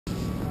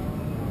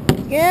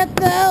Get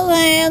those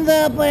hands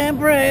up and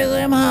praise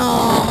him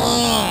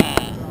home.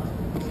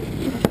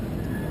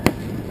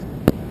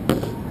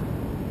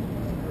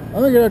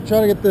 I'm gonna try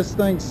to get this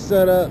thing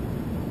set up.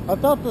 I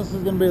thought this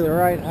was gonna be the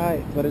right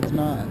height, but it's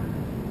not.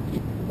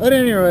 At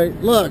any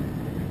rate, look.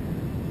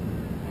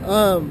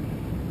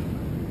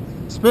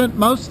 Spent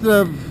most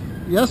of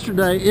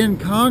yesterday in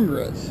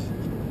Congress,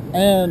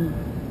 and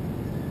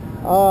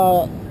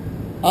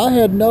I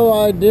had no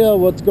idea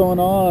what's going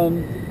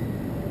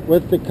on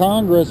with the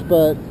Congress,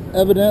 but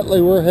evidently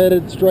we're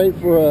headed straight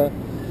for a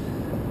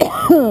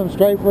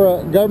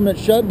government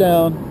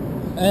shutdown,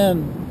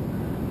 and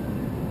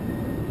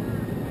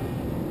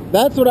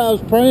that's what I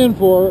was praying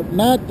for.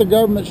 Not the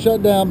government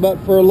shutdown, but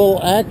for a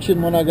little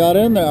action when I got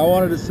in there. I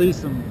wanted to see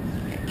some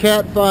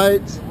cat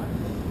fights.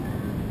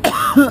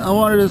 I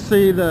wanted to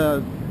see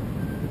the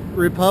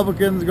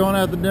Republicans going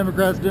after the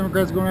Democrats,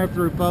 Democrats going after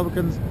the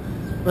Republicans.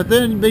 But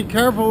then be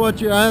careful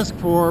what you ask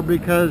for,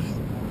 because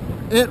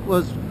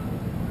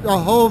the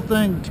whole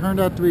thing turned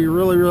out to be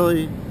really,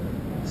 really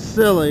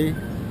silly.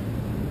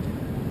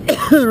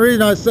 The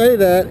reason I say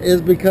that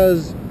is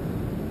because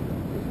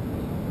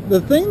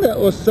the thing that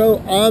was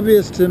so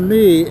obvious to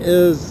me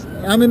is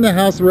I'm in the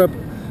House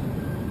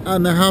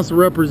of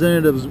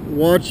Representatives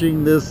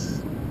watching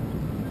this.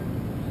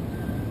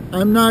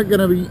 I'm not going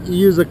to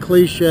use a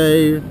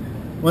cliche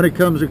when it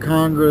comes to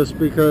Congress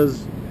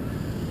because,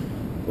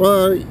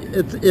 well,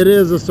 it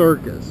is a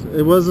circus.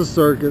 It was a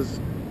circus.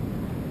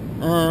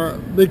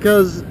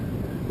 Because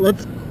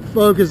let's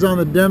focus on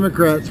the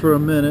Democrats for a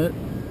minute.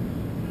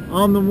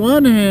 On the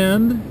one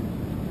hand,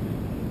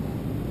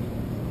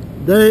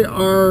 they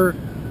are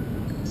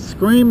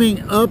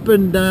screaming up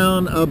and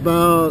down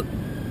about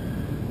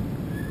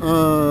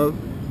the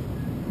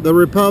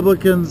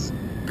Republicans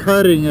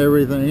cutting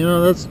everything. You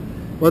know, that's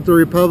what the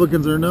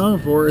Republicans are known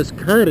for, is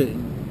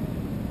cutting,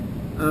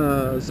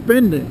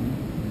 spending,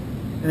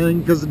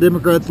 and because the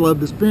Democrats love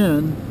to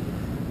spend.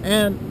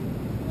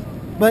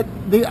 But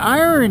the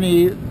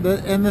irony,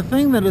 and the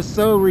thing that is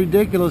so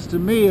ridiculous to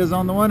me is,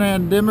 on the one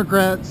hand,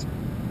 Democrats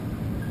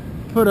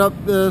put up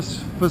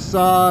this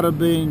facade of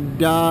being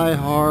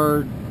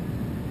die-hard,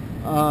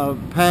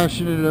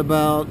 passionate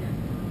about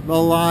the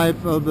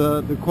life of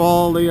the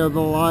quality of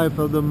the life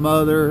of the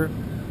mother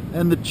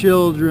and the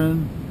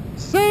children.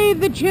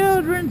 Save the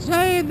children,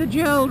 save the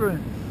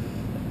children.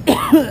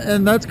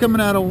 And that's coming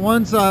out of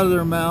one side of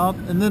their mouth,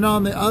 and then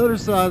on the other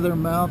side of their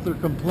mouth they're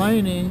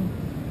complaining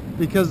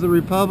because the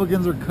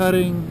Republicans are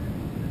cutting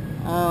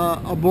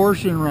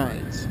abortion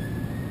rights.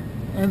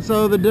 And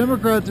so the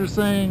Democrats are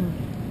saying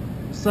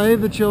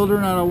save the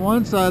children out of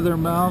one side of their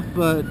mouth,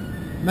 but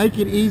make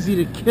it easy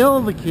to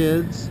kill the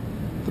kids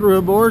through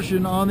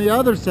abortion on the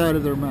other side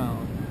of their mouth.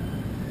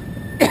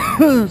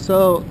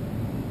 So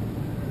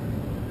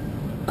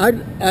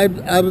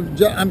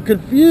I'm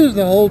confused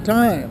the whole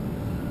time,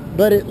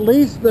 but at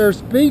least their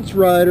speech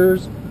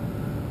writers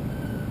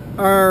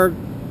are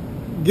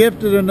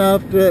gifted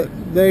enough to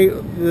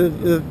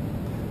the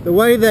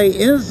way they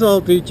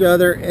insult each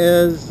other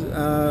is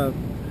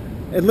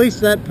at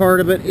least that part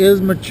of it is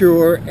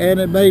mature, and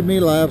it made me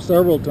laugh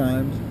several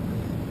times.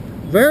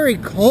 Very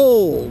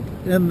cold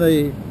in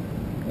the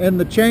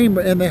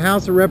chamber, in the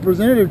House of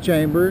Representative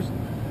chambers,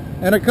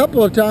 and a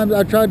couple of times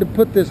I tried to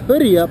put this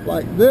hoodie up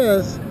like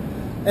this,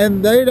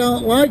 and they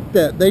don't like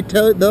that.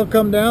 They'll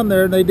come down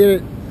there, and they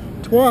did it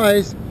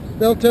twice.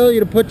 They'll tell you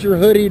to put your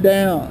hoodie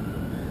down.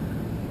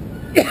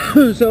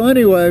 So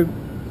anyway,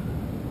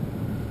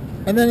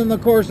 and then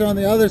of course on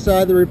the other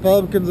side, the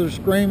Republicans are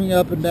screaming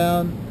up and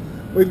down,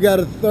 we've got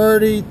a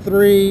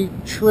 $33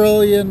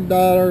 trillion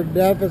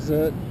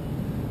deficit,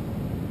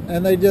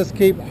 and they just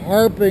keep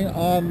harping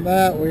on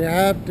that. We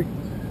have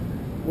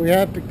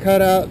to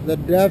cut out the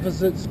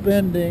deficit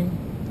spending,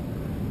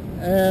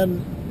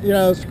 and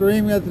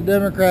screaming at the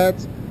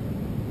Democrats,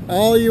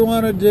 all you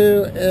want to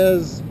do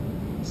is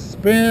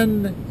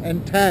spend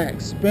and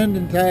tax, spend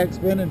and tax,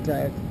 spend and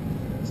tax.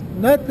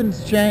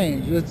 Nothing's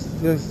changed. It's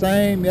the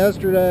same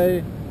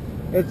yesterday,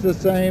 it's the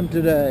same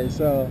today.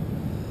 So,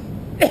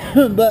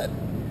 but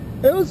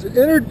it was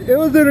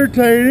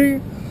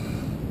entertaining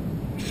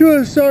to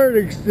a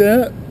certain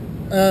extent,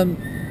 and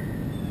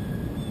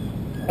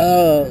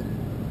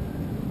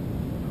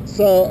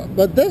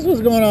but this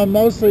was going on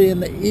mostly in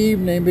the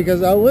evening,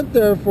 because I went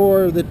there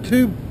for the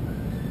 2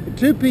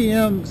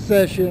 p.m.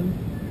 session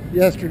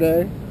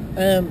yesterday,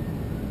 and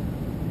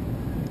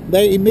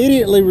they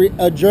immediately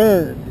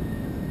adjourned.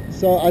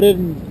 So I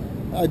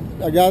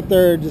got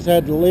there and just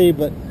had to leave,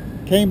 but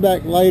came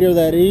back later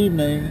that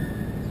evening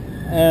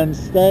and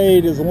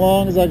stayed as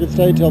long as I could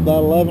stay till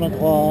about 11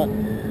 o'clock,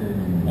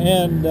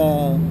 and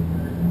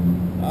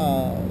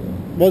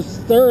was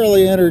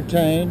thoroughly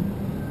entertained.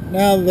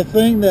 Now, the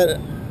thing that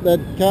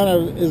kind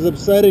of is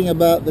upsetting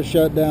about the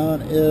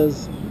shutdown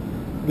is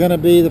going to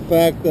be the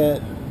fact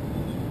that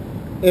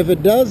if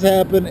it does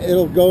happen,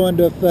 it'll go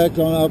into effect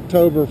on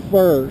October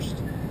 1st.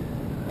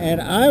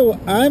 And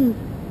I'm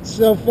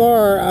so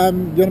far,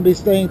 I'm going to be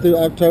staying through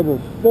October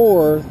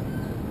 4th.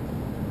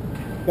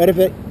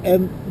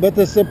 But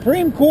the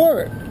Supreme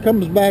Court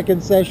comes back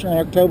in session on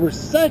October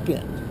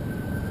 2nd.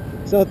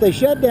 So if they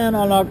shut down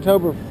on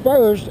October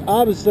 1st,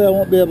 obviously I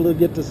won't be able to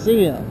get to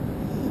see him.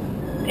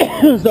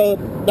 So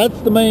that's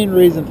the main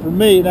reason for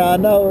me. Now I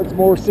know it's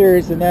more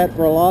serious than that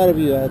for a lot of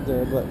you out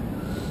there, but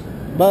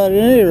at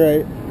any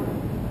rate,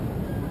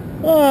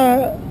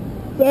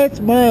 that's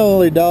my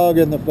only dog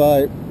in the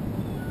fight.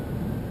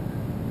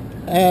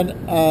 And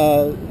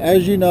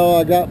as you know,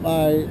 I got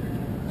my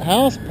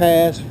house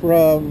pass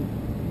from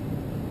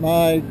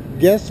my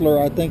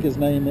Gessler, I think his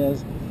name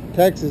is,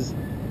 Texas.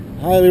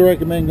 Highly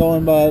recommend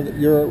going by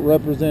your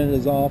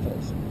representative's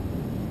office.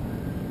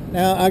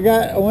 Now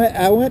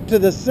I went to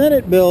the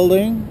Senate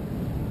building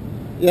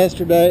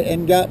yesterday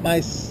and got my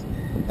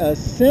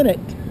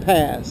Senate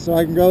pass, so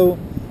I can go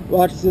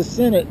watch the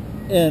Senate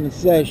in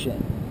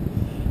session.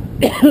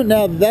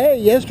 Now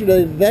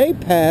yesterday they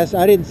passed,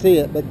 I didn't see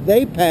it, but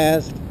they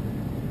passed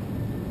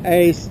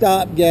a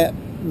stopgap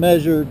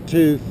measure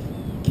to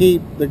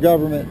keep the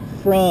government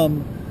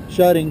from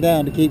shutting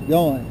down, to keep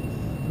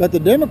going. But the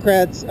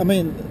Democrats,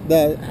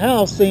 the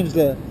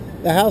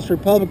House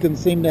Republicans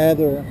seem to have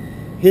their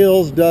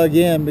heels dug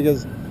in,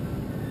 because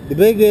the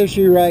big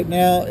issue right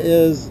now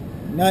is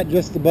not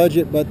just the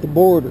budget, but the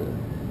border.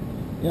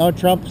 You know,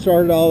 Trump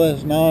started all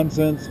this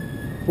nonsense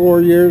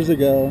 4 years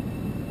ago.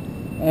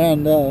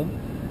 And,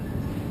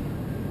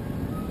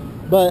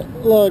 but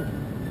look,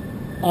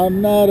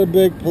 I'm not a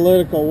big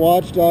political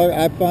watchdog.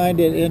 I find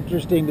it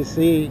interesting to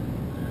see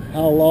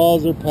how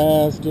laws are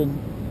passed, and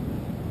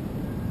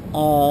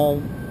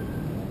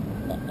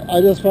I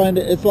just find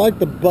it's like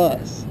the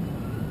bus.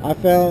 I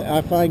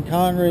find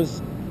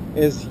Congress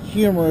is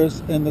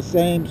humorous in the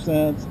same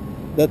sense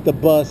that the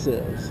bus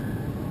is.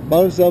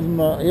 Most of them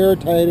are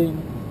irritating,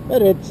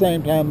 but at the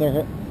same time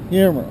they're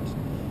humorous.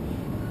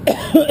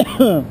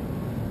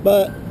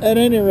 But at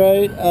any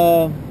rate,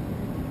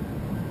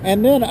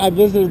 and then I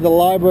visited the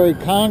Library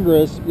of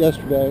Congress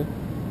yesterday,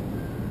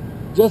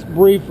 just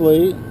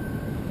briefly,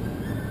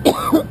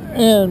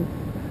 and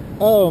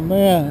oh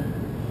man,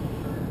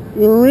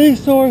 the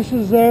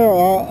resources there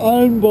are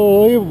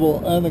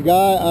unbelievable. And the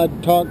guy I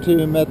talked to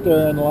and met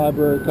there in the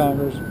Library of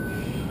Congress,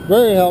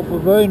 very helpful,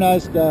 very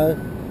nice guy.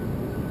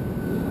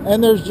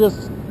 And there's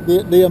just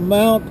the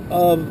amount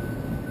of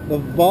the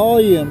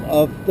volume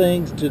of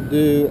things to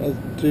do,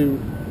 to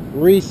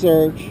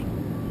research,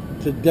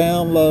 to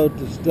download,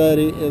 to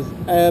study, is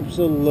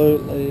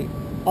absolutely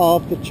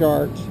off the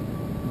charts,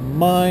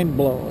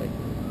 mind-blowing,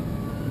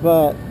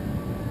 but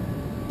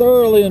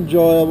thoroughly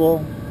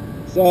enjoyable.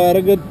 So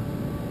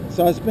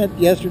I spent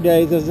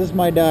yesterday, this is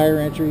my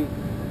diary entry,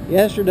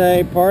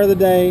 yesterday, part of the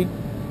day,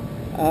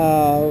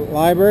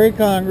 Library of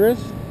Congress,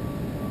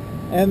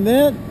 and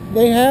then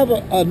they have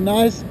a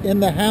nice, in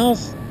the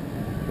House,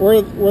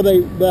 where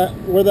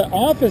the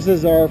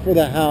offices are for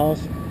the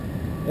House,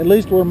 at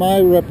least where my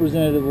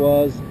representative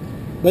was,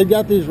 they've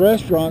got these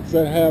restaurants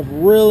that have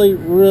really,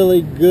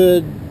 really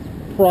good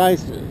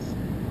prices.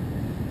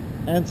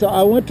 And so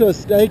I went to a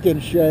Steak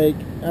and Shake,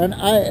 and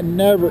I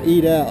never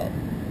eat out,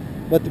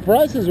 but the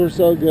prices were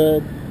so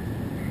good,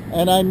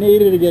 and I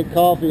needed to get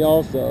coffee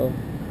also.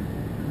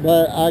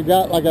 But I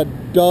got like a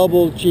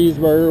double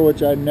cheeseburger,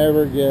 which I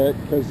never get,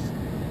 because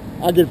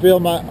I could feel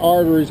my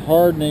arteries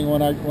hardening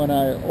when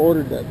I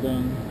ordered that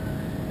thing.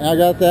 And I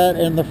got that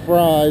and the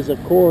fries,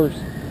 of course.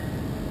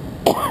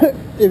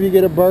 If you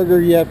get a burger,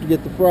 you have to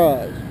get the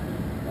fries.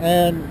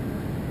 And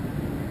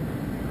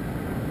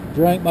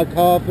drank my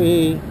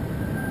coffee,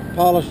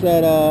 polished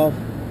that off.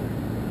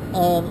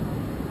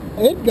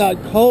 It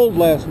got cold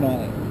last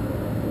night,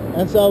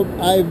 and so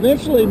I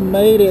eventually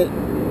made it.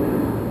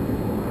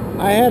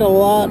 I had a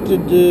lot to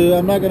do.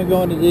 I'm not going to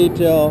go into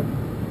detail,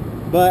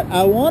 but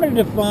I wanted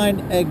to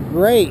find a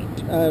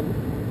grate, a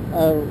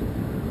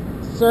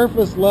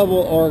surface level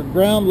or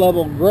ground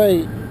level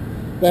grate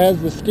that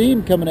has the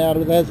steam coming out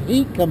of it, that has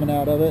heat coming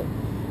out of it,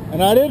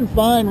 and I didn't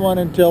find one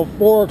until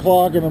 4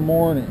 o'clock in the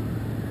morning.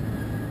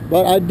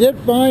 But I did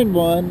find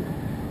one,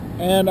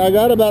 and I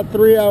got about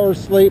 3 hours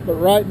sleep, but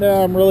right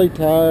now I'm really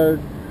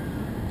tired,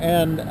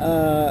 and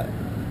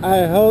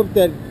I hope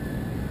that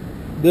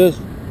this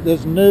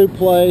new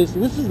place,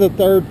 this is the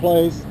third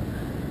place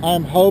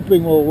I'm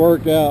hoping will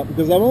work out,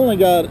 because I've only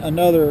got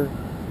another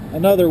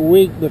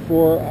week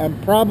before I'm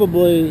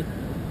probably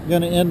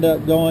going to end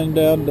up going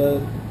down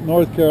to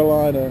North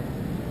Carolina.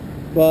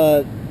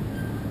 But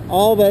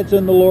all that's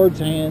in the Lord's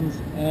hands,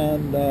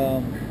 and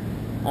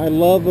I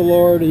love the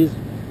Lord. He's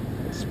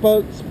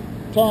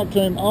talked to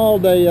him all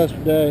day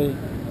yesterday,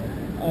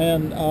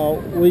 and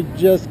we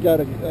just got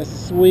a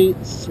sweet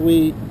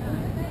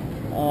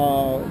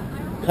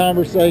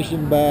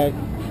conversation back.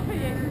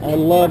 I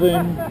love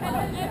him.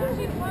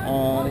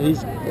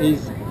 He's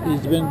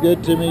been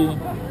good to me,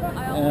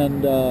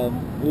 and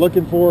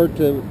looking forward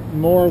to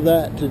more of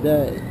that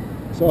today.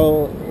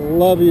 So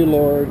love you,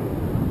 Lord.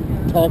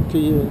 Talk to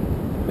you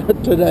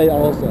today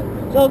also.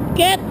 So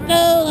get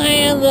those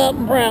hands up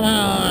and pray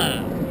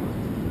on.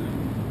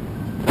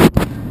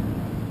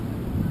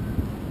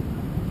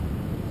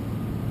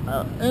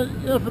 And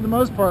for the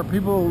most part,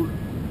 people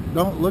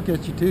don't look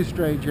at you too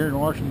strange here in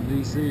Washington,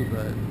 D.C.,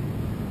 but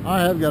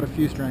I have got a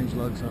few strange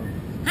looks on me.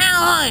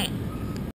 How are you?